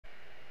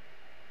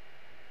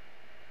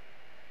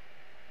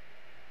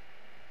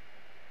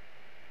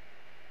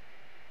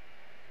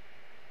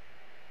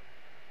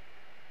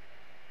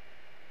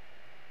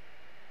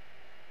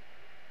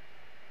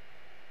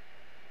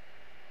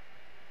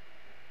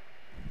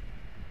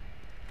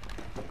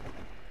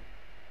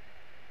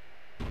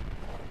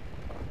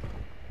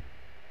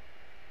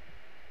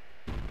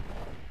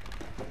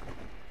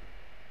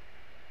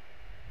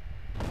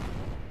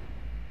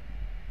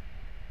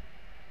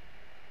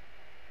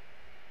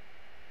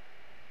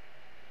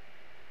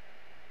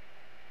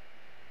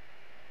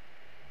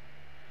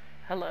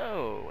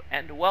Hello,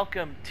 and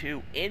welcome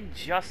to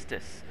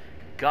Injustice: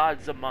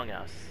 Gods Among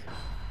Us.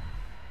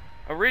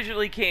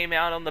 Originally came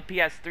out on the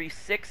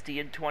PS360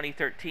 in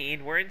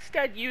 2013. We're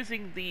instead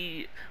using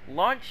the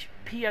launch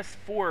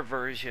PS4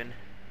 version,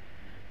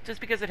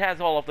 just because it has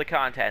all of the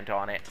content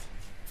on it.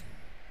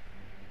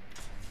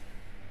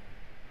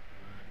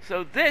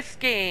 So this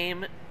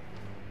game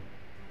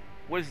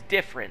was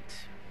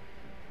different.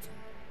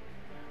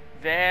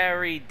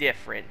 Very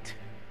different.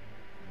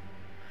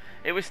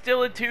 It was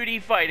still a 2D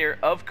fighter,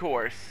 of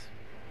course.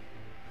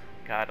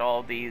 Got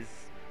all these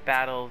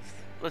battles.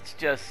 Let's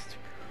just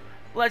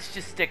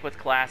stick with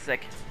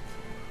classic.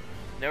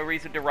 No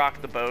reason to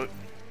rock the boat.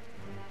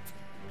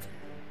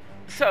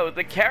 So,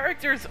 the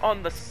characters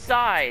on the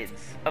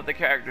sides of the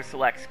character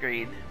select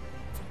screen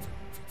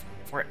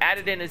were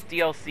added in as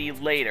DLC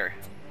later.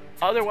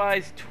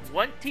 Otherwise,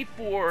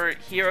 24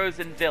 heroes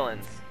and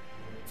villains,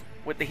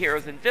 with the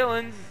heroes and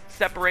villains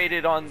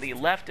separated on the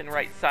left and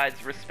right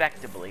sides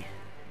respectively.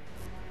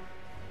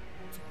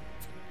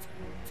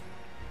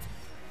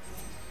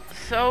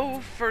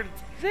 So, for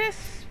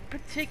this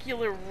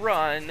particular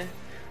run,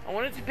 I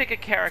wanted to pick a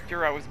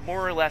character I was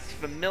more or less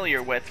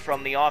familiar with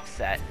from the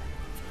offset.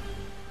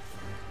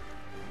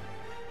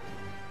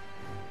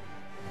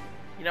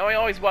 You know, I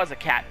always was a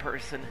cat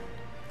person.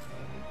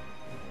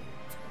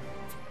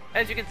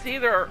 As you can see,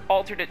 there are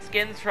alternate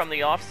skins from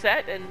the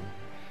offset, and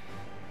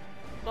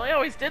well, I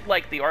always did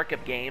like the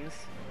Arkham games.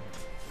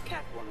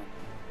 Catwoman.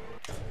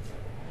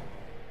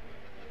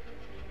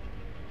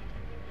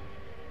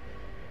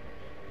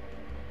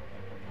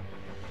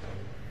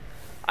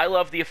 I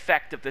love the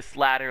effect of this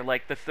ladder,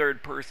 like the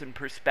third-person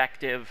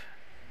perspective.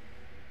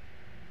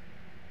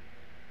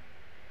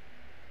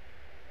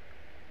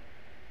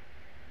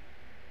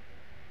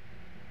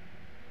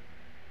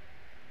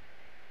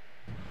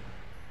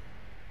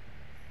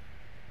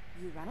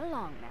 You run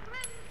along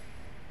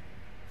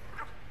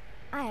now.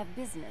 I have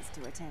business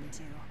to attend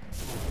to.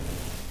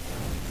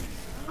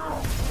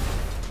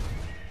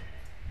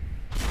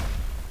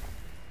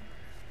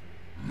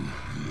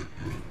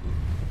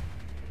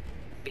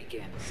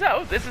 Begin.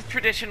 So, this is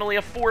traditionally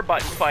a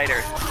 4-button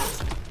fighter.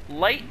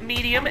 Light,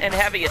 medium, and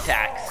heavy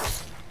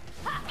attacks.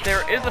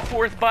 There is a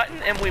 4th button,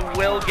 and we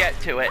will get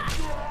to it.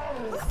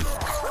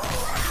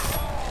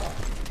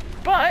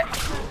 But,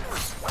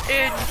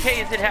 in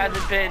case it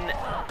hasn't been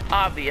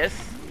obvious,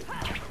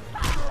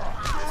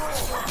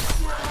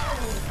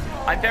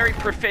 I'm very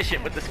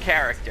proficient with this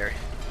character.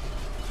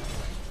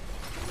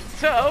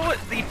 So,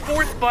 the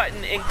 4th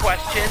button in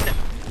question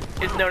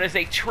is known as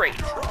a trait.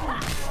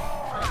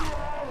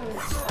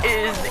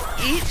 Is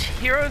each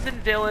heroes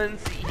and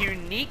villains'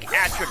 unique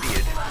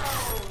attribute.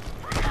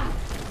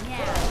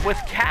 With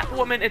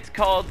Catwoman, it's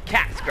called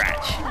Cat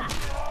Scratch.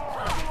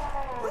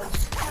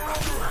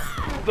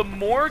 The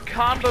more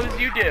combos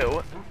you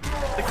do,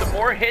 like the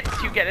more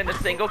hits you get in a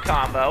single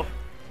combo,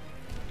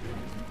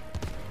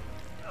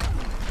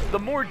 the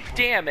more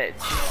damage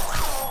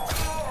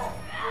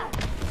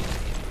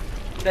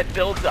that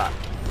builds up.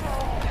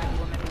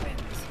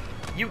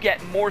 You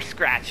get more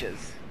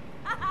scratches.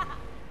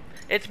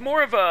 It's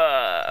more of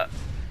a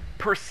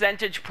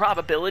percentage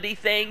probability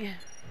thing.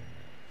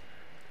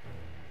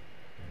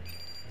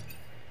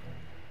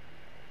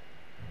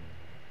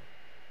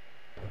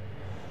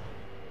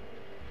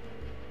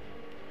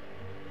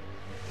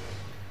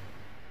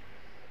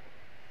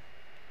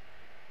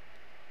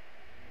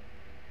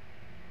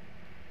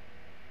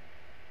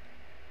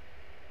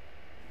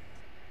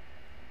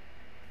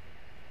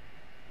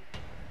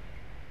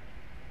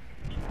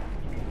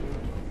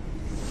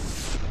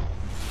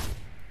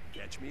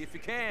 Me if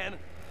you can.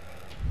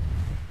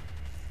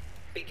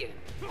 Begin.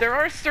 There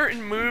are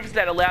certain moves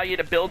that allow you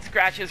to build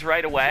scratches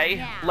right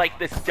away, like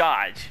this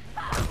dodge.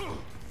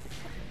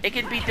 It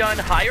can be done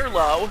high or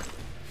low,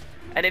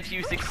 and if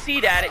you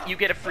succeed at it, you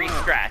get a free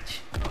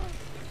scratch.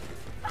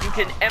 You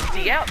can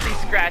empty out these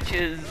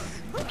scratches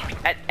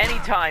at any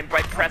time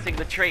by pressing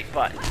the trait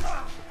button.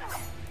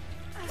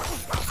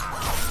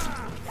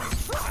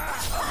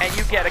 And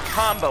you get a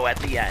combo at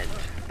the end.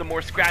 The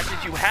more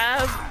scratches you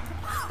have,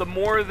 the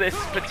more this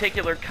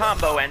particular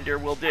combo ender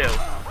will do.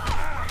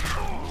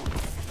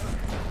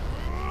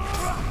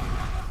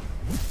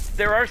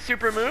 There are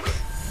super moves.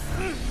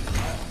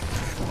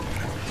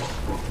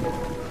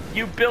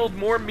 You build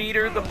more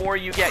meter the more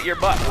you get your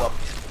butt whooped.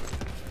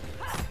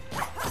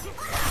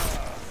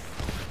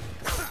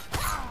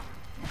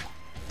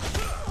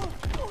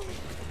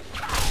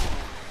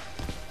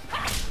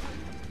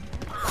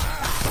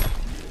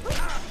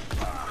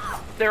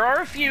 There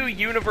are a few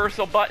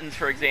universal buttons,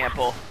 for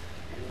example.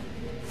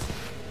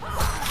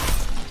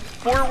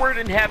 Forward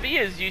and heavy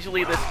is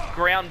usually this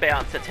ground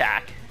bounce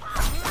attack.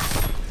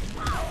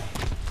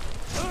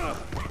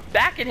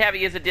 Back and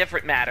heavy is a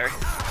different matter.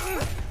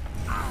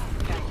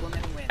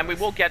 And we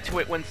will get to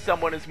it when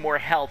someone is more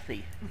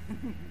healthy.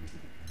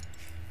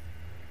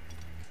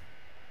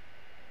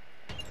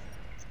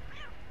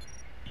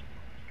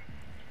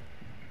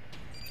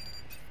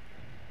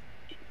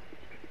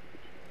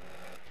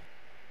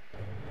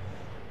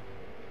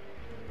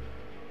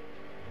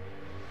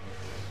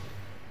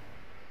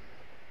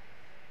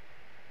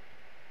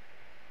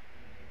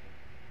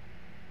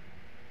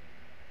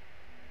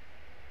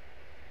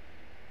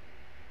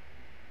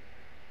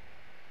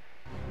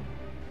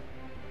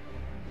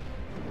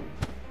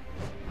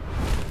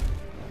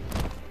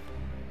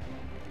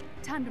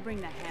 Time to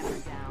bring the hammer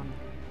down.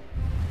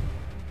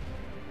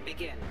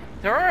 Begin.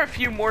 There are a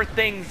few more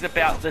things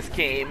about this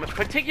game,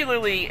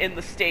 particularly in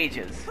the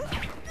stages.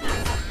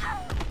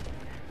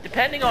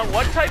 Depending on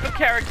what type of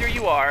character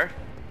you are,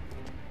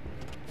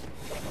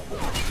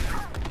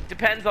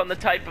 depends on the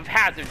type of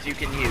hazards you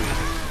can use.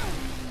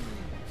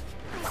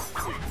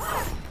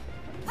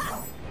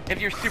 If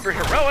you're super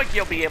heroic,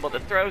 you'll be able to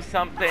throw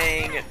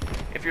something.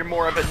 If you're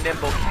more of a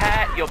nimble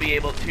cat, you'll be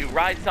able to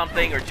ride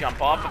something or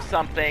jump off of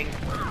something,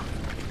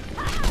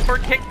 or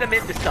kick them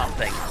into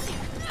something.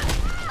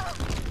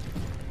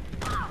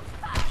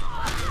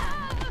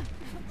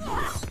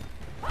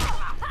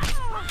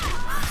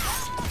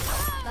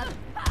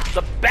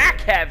 The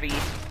back heavy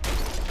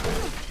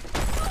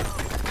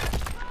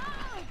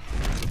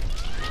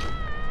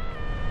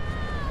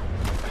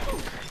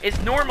is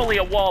normally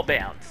a wall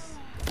bounce.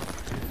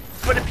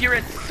 But if you're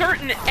at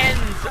certain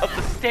ends of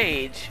the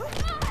stage,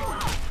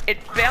 it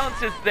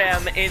bounces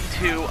them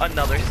into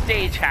another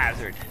stage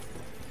hazard.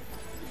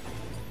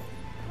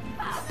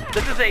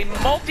 This is a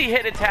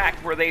multi-hit attack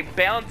where they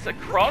bounce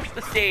across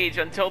the stage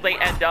until they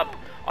end up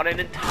on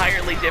an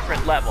entirely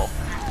different level.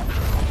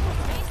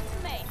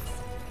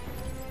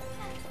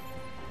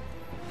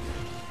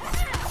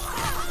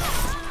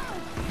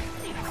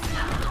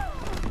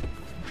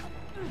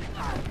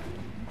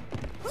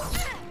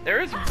 There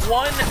is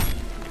one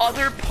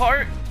other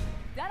part.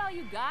 That all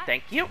you got?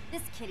 Thank you.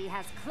 This kitty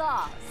has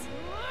claws.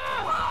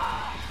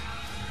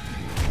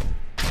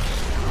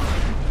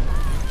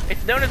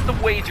 It's known as the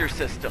wager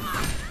system.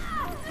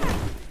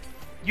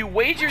 You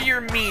wager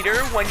your meter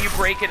when you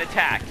break an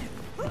attack.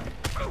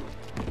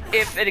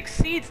 If it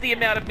exceeds the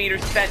amount of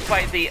meters spent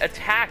by the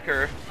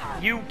attacker,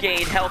 you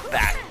gain health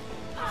back.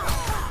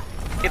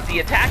 If the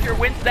attacker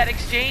wins that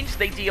exchange,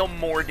 they deal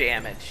more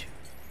damage.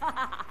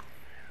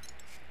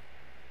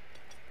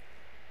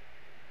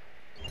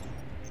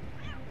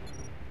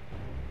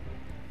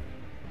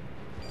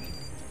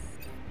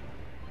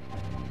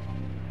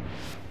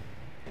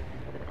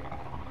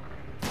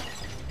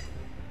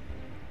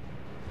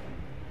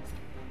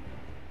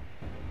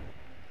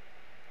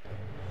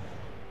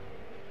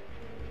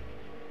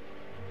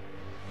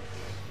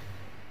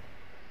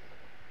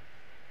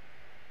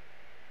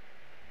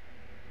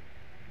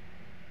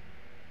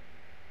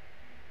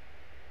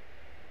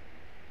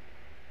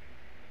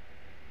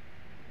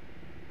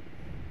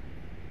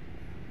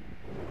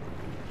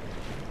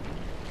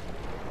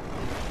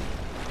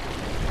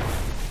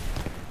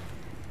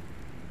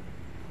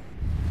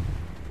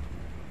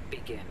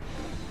 Begin.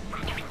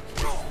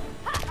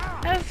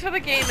 As for the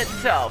game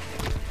itself,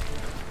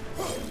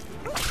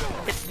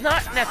 it's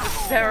not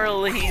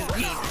necessarily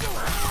the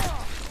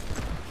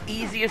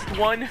easiest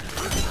one.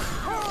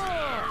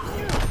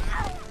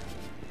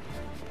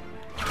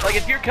 Like,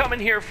 if you're coming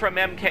here from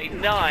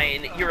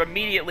MK9, you're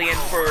immediately in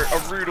for a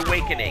rude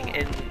awakening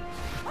in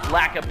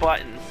lack of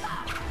buttons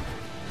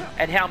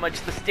and how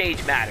much the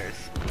stage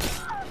matters.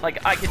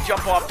 Like, I can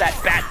jump off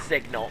that bat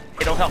signal.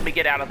 It'll help me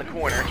get out of the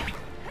corner.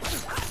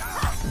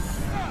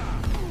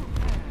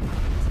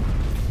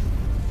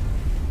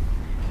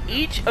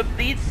 Each of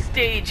these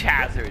stage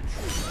hazards,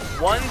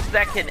 ones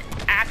that can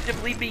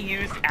actively be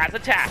used as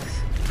attacks,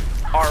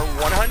 are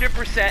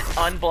 100%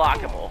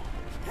 unblockable.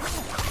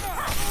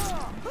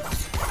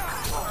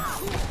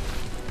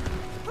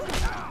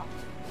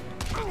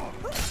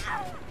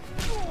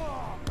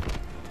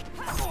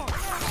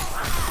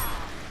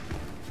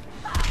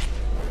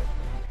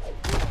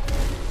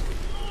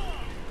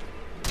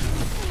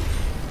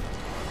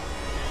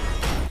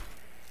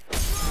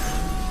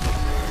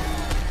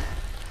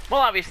 Well,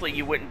 obviously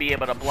you wouldn't be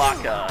able to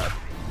block a...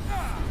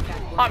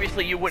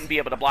 Obviously you wouldn't be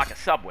able to block a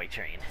subway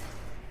train.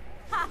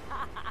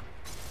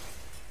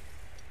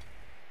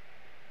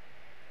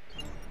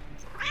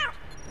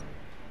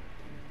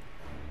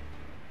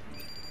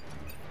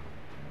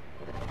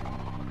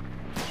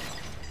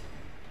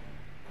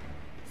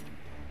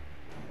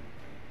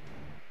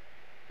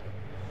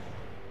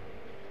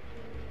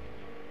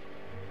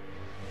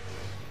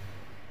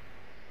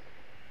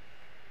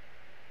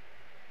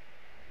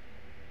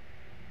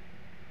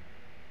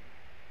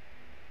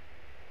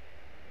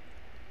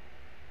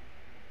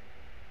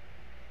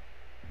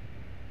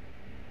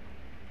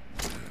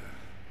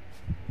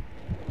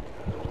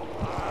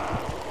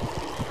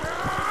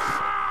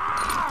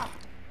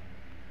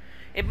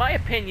 In my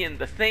opinion,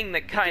 the thing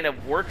that kind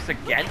of works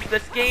against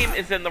this game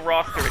is in the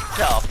roster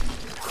itself.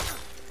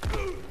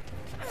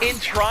 In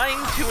trying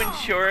to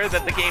ensure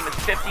that the game is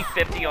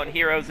 50-50 on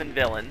heroes and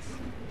villains,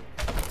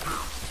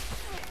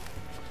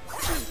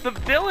 the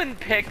villain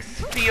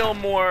picks feel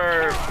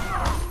more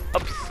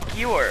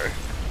obscure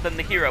than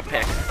the hero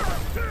picks.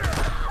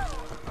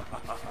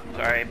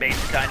 Sorry,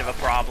 base's kind of a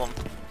problem.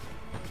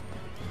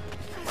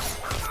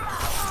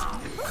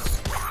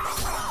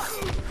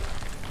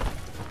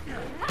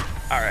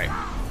 Alright.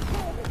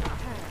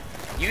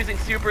 Using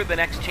super the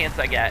next chance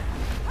I get.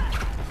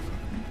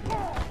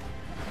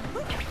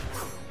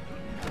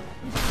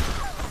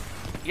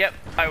 Yep,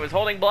 I was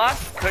holding block,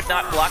 could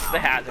not block the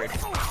hazard.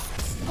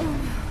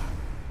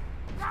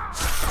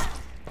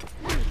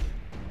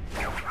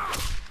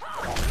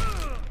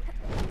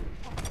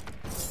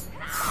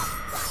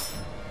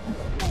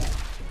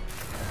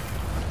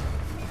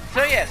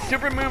 yeah,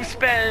 super moves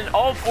spend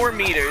all 4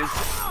 meters.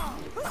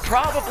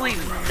 Probably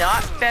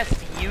not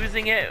best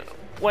using it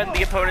when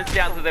the opponent's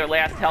down to their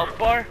last health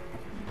bar.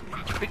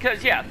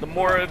 Because yeah, the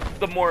more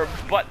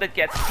butt that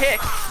gets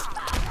kicked,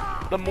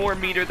 the more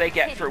meter they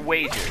get for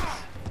wagers.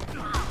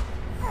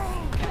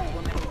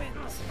 Catwoman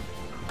wins.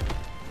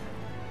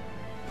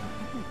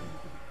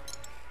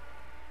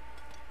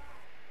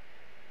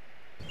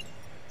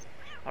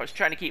 I was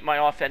trying to keep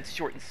my offense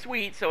short and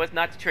sweet so as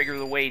not to trigger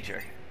the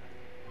wager.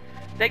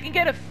 They can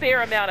get a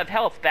fair amount of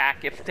health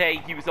back if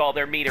they use all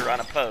their meter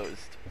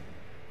unopposed.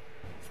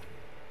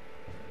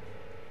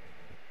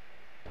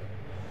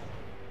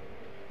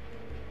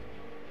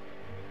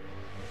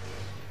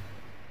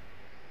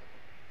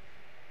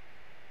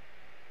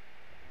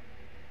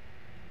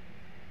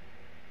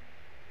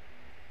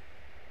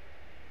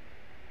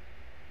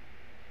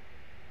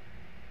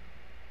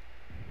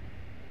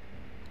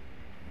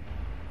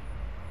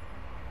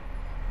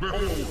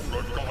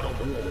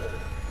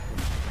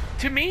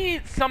 To me,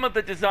 some of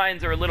the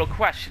designs are a little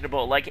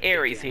questionable, like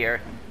Ares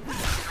here.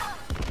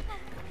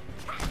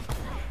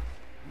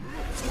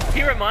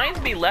 He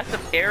reminds me less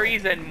of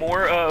Ares and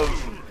more of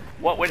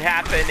what would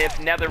happen if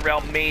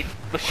Netherrealm made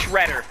the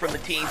Shredder from the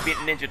Teenage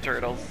Mutant Ninja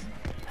Turtles.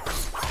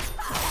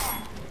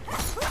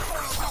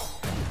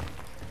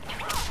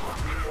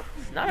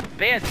 It's not a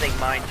bad thing,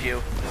 mind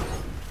you.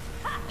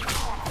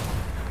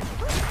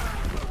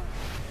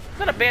 It's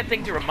not a bad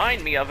thing to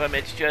remind me of him,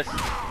 it's just...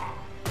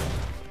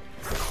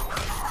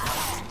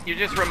 You're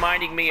just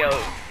reminding me of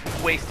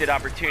wasted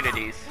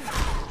opportunities.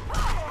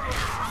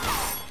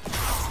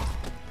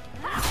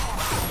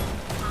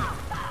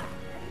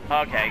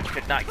 Okay,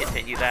 could not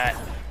continue that.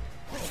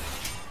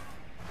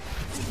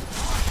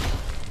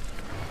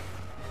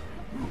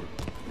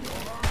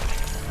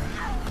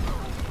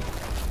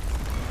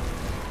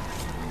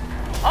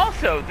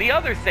 Also, the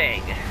other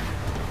thing.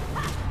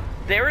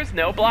 There is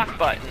no block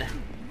button.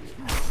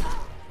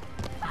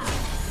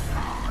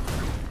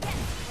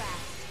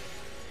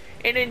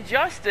 In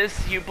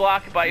Injustice, you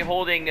block by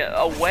holding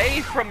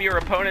away from your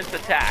opponent's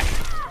attack.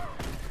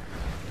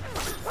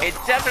 It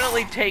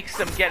definitely takes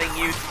some getting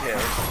used to.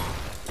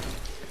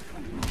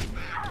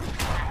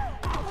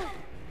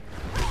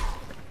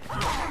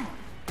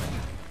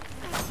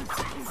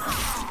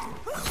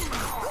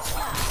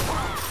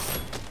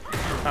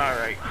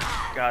 Alright,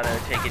 gotta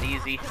take it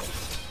easy.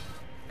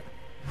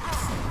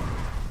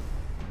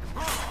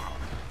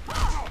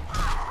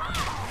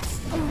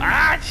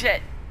 Ah,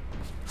 shit!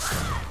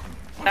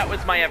 That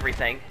was my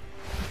everything.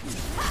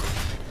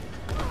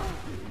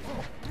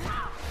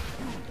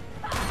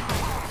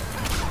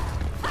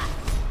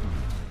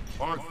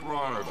 I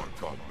thrive on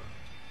combat.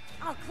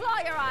 I'll claw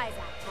your eyes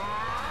out.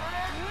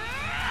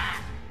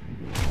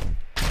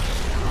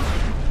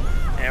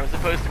 And it was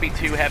supposed to be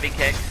 2 heavy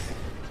kicks.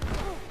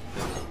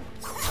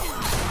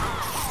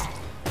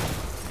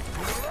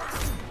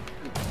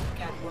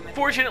 Catwoman.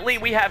 Fortunately,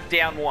 we have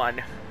down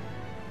 1.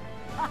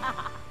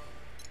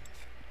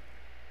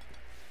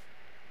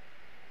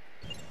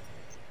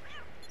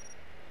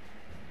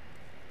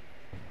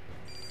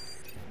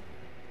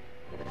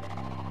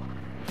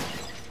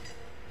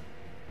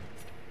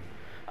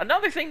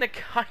 Another thing that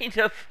kind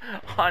of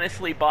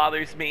honestly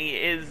bothers me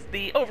is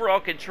the overall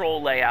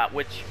control layout,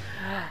 which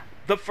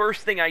the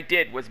first thing I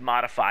did was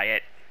modify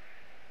it.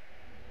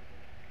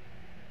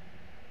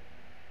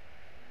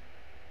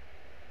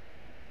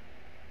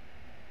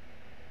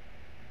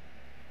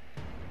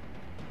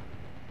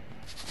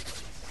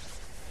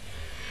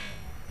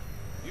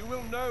 You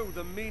will know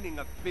the meaning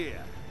of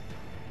fear.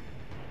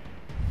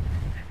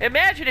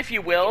 Imagine, if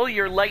you will,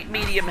 your light,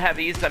 medium,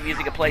 heavies. I'm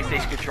using a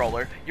PlayStation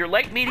controller. Your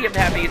light, medium,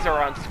 heavies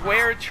are on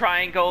square,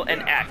 triangle,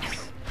 and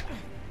X.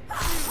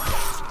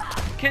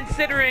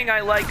 Considering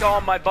I like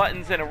all my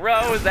buttons in a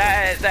row,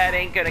 that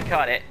ain't gonna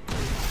cut it.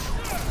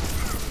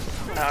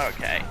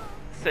 Okay,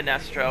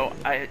 Sinestro,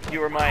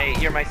 you're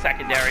my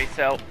secondary,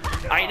 so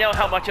I know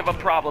how much of a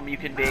problem you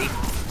can be.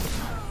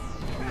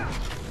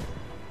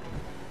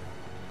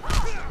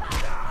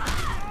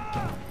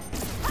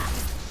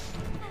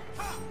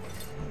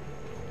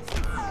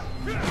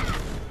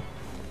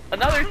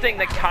 Another thing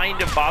that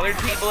kind of bothered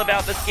people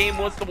about this game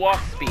was the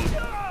walk speed.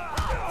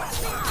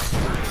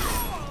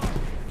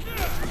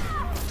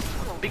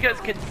 Because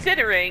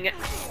considering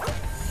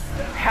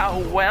how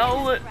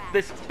well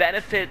this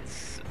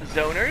benefits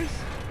zoners,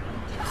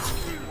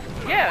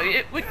 yeah,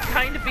 it would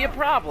kind of be a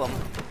problem.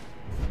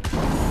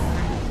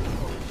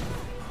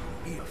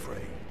 Be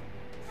afraid.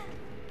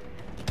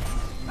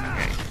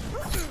 Okay.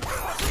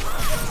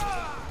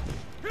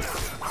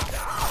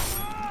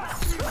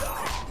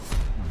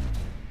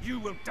 You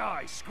will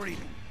die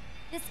screaming.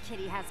 This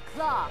kitty has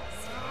claws.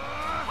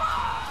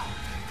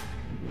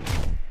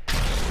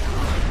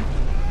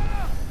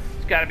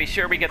 Just gotta be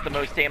sure we get the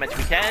most damage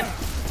we can.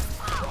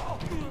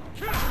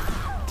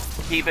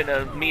 Keeping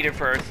a meter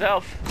for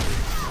ourselves.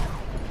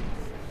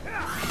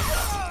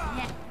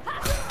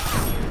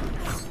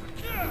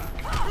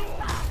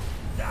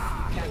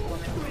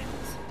 Catwoman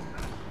wins.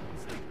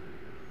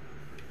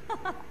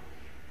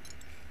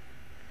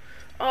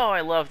 Oh,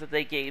 I love that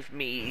they gave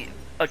me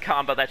a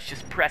combo that's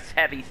just press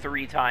heavy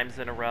 3 times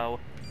in a row.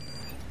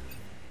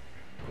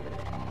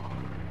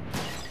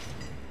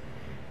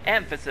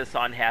 Emphasis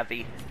on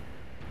heavy.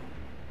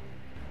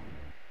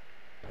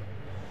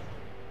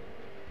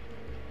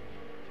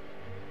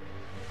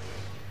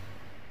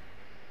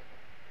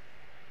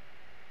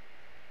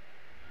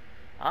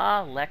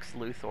 Ah, Lex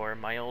Luthor,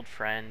 my old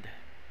friend.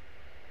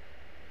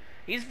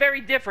 He's very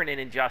different in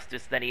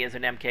Injustice than he is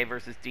in MK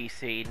vs.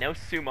 DC. No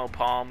sumo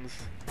palms.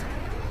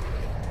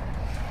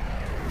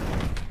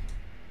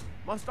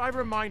 Must I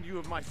remind you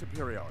of my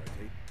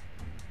superiority?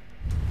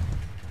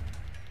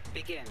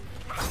 Begin.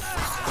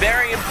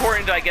 Very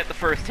important I get the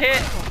first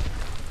hit,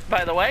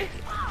 by the way.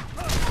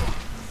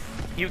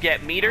 You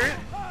get meter.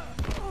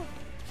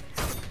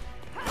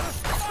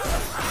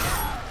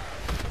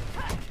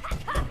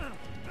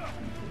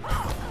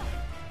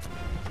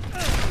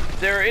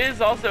 There is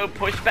also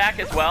pushback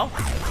as well.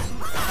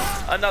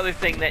 Another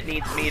thing that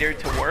needs meter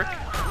to work.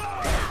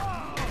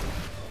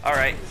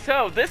 Alright,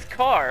 so this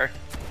car,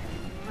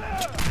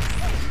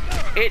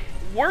 it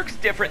works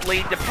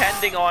differently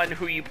depending on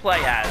who you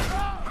play as.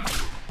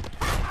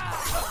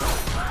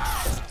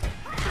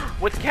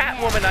 With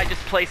Catwoman, I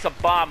just place a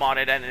bomb on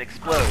it and it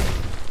explodes.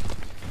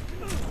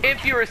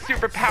 If you're a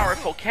super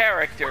powerful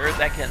character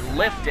that can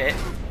lift it,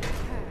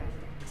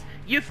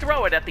 you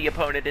throw it at the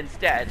opponent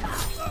instead.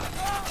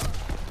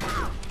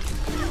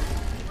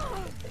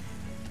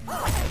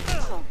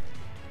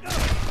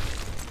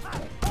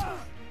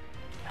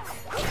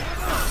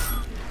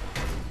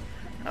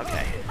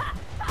 Okay.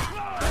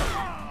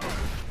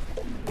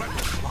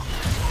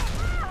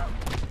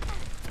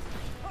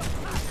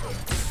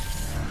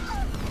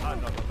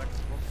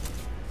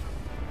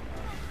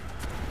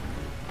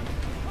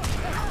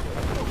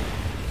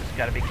 Just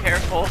gotta be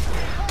careful.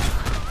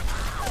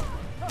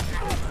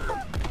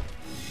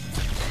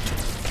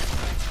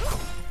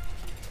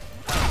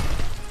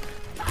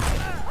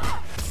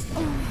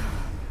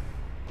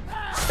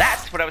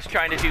 That's what I was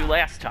trying to do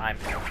last time.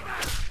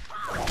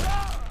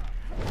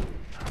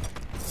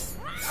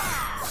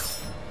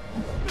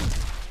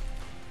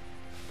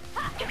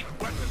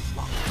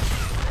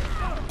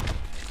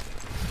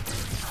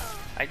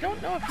 I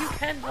don't know if you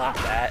can block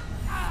that.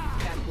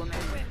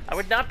 I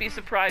would not be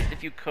surprised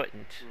if you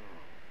couldn't.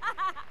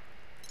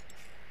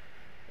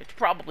 It's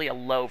probably a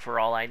low for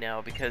all I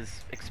know,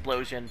 because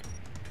explosion.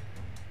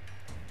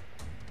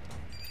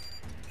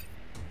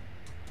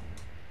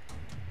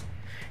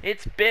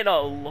 It's been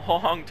a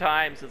long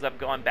time since I've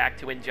gone back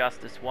to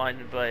Injustice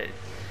 1, but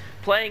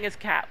playing as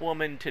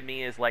Catwoman to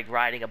me is like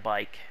riding a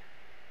bike.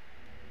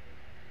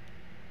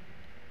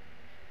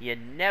 You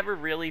never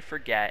really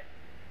forget.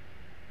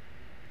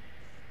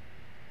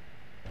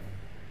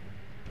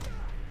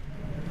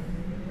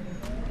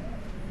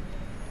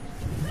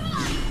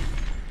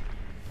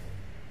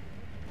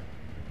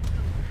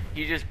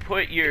 You just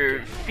put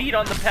your feet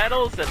on the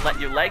pedals and let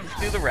your legs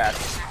do the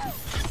rest.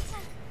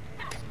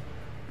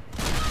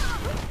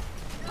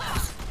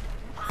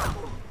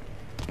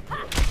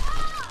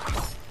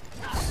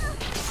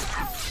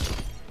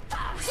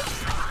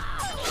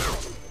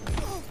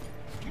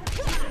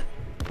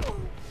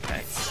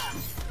 Okay.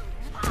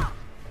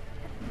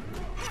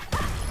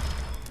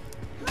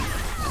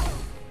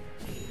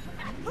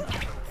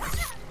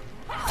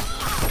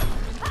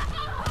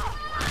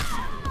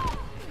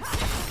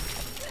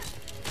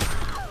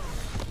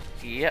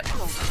 Yep.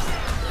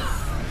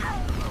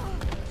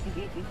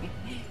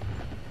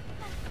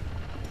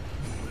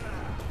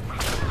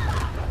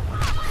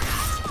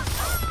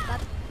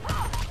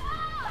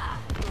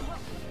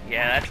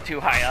 Yeah, that's too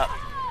high up.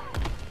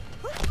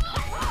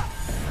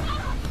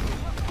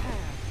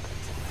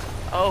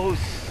 Oh,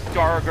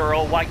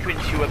 Stargirl, why couldn't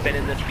you have been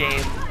in this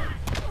game?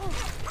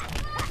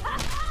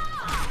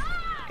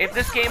 If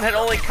this game had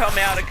only come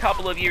out a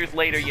couple of years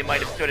later, you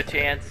might have stood a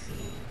chance.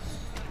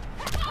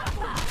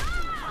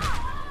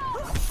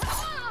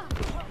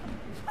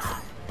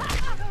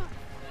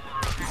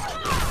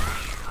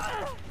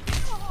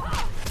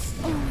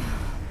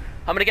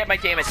 I'm gonna get my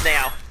damage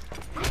now.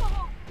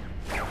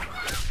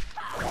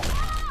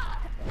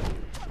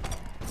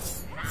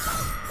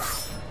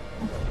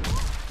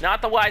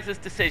 Not the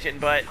wisest decision,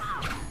 but...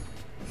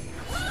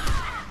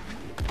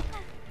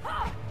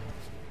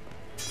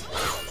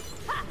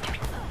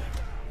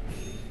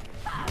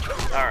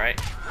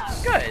 Alright.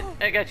 Good.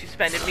 I got you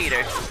spending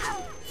meter.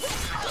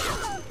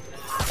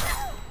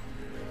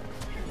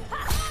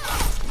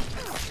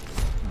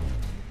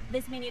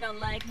 This mean you don't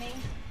like me?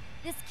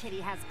 This kitty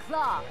has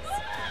claws.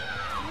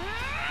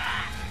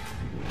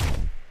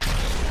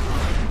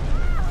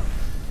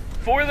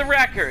 For the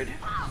record,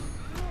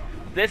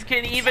 this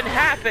can even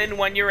happen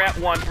when you're at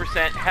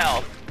 1%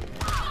 health.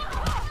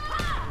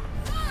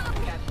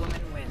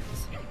 Catwoman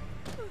wins.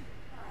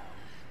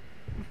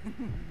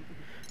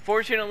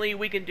 Fortunately,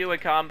 we can do a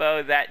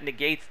combo that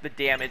negates the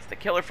damage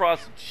that Killer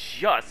Frost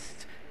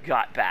just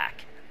got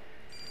back.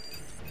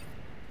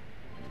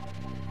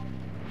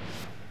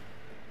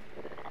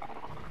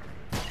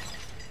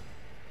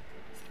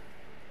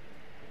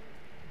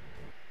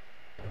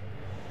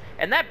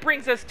 And that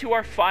brings us to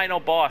our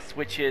final boss,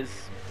 which is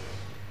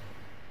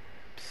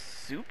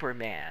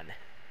Superman.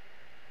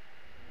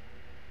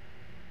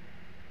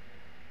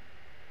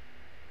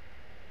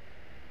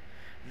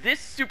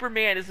 This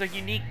Superman is a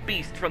unique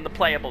beast from the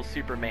playable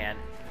Superman.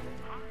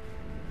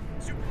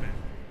 Superman.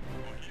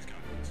 Oh, he's got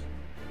this.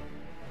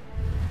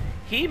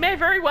 He may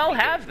very well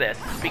have this,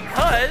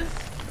 because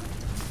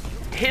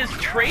his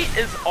trait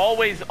is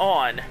always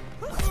on.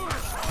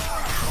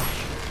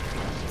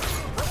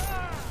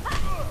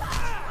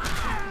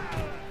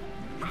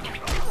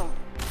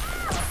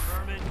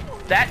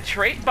 That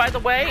trait, by the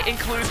way,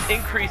 includes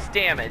increased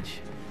damage,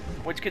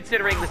 which,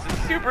 considering this is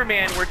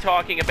Superman we're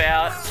talking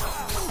about,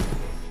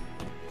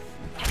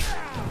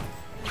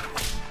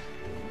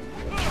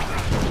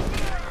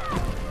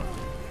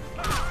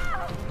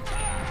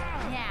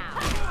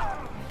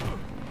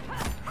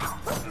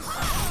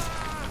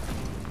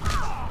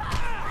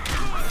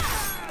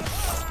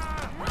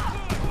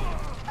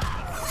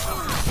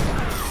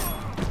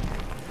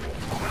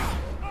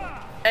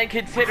 and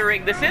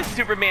considering this is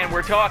Superman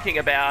we're talking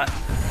about,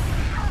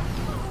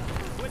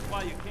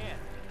 While you can.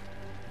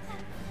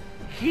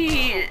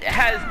 he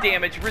has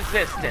damage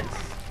resistance.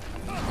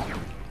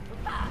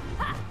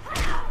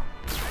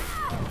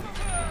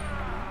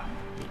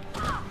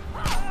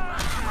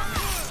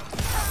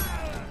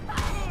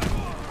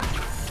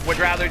 Would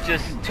rather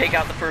just take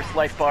out the first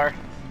life bar.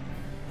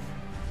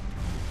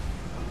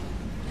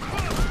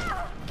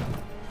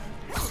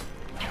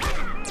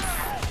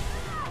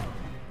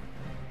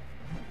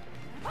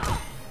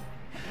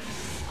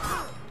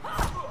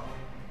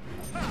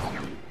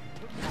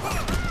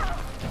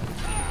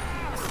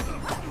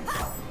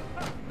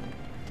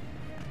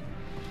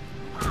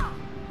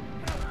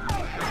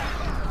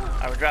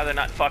 I would rather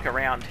not fuck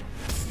around.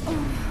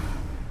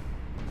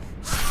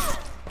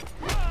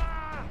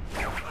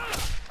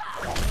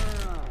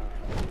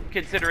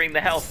 Considering the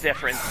health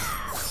difference.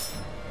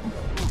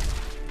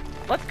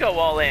 Let's go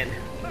all in.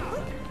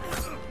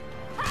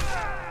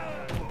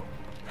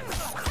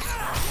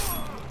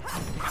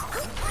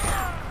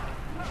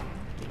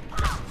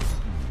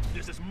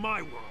 This is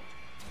my world.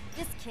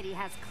 This kitty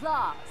has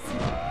claws.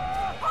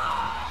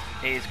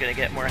 He's gonna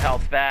get more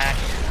health back.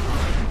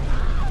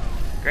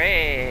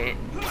 Great.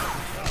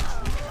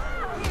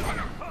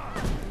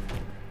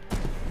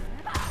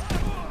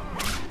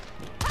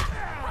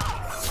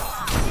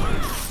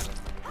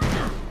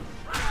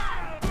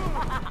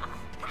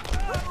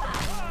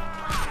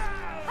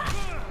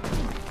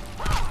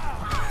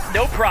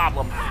 No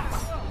problem.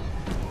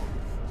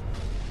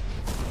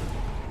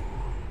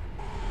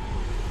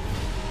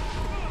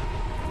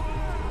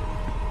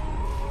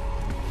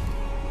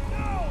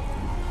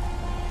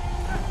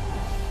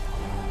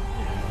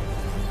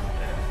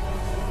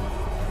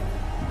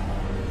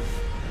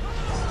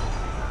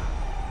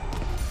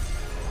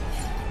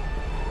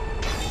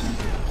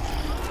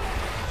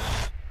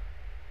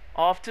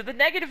 Off to the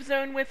negative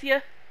zone with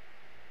you.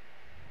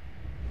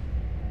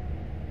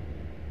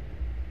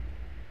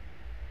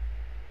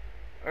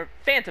 Or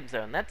Phantom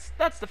Zone.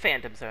 That's the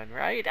Phantom Zone,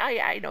 right?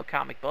 I know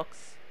comic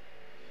books.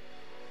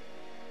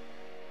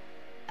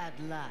 At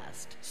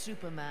last,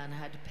 Superman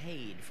had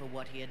paid for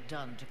what he had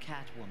done to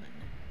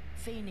Catwoman.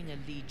 Feigning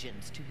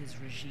allegiance to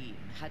his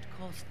regime had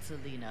cost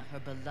Selina her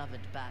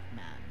beloved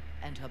Batman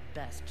and her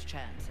best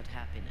chance at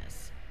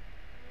happiness.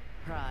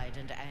 Pride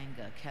and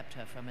anger kept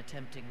her from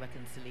attempting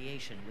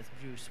reconciliation with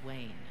Bruce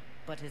Wayne,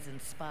 but his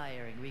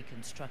inspiring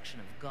reconstruction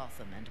of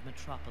Gotham and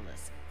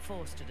Metropolis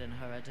fostered in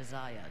her a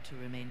desire to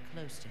remain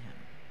close to him.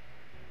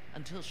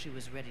 Until she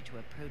was ready to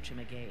approach him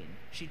again,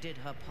 she did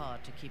her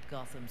part to keep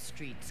Gotham's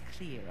streets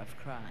clear of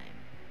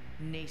crime.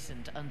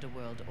 Nascent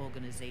underworld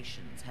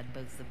organizations had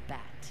both the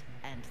Bat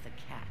and the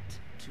Cat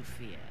to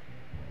fear.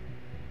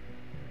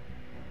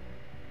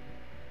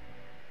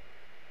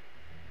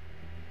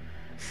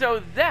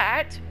 So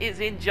that is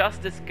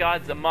Injustice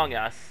Gods Among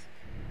Us.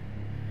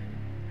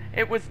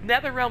 It was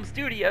Netherrealm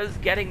Studios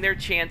getting their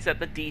chance at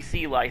the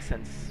DC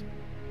license.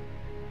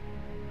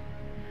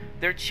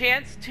 Their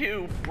chance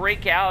to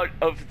break out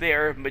of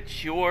their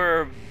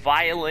mature,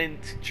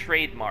 violent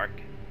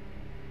trademark.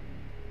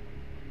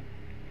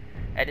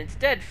 And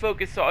instead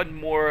focus on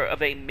more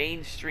of a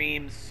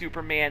mainstream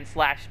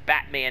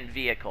Superman/Batman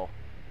vehicle.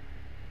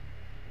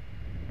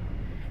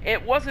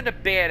 It wasn't a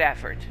bad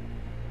effort.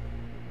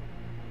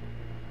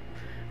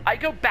 I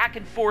go back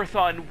and forth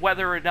on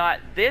whether or not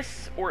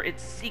this or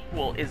its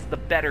sequel is the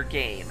better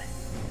game,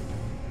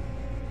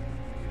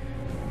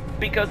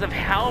 because of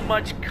how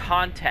much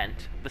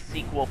content the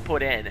sequel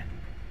put in.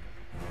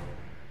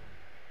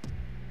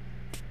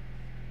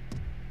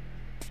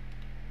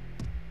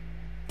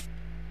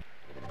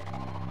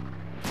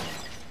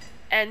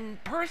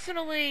 And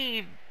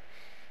personally,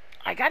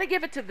 I gotta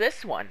give it to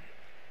this one.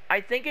 I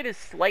think it is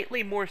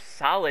slightly more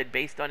solid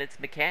based on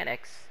its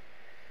mechanics.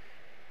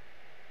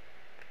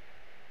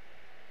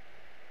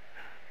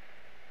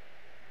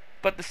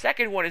 But the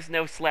second one is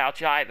no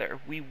slouch either.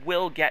 We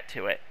will get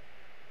to it.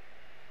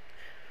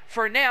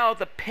 For now,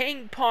 the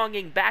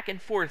ping-ponging back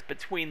and forth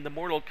between the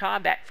Mortal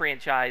Kombat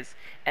franchise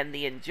and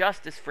the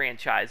Injustice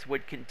franchise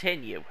would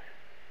continue.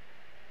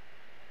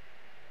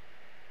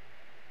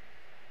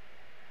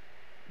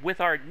 With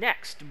our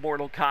next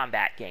Mortal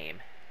Kombat game.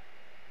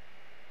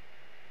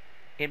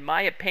 In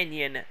my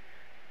opinion,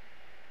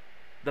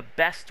 the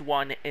best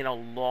one in a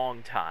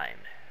long time.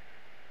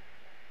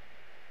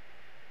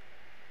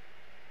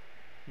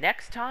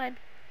 Next time,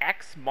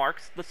 X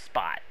marks the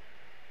spot.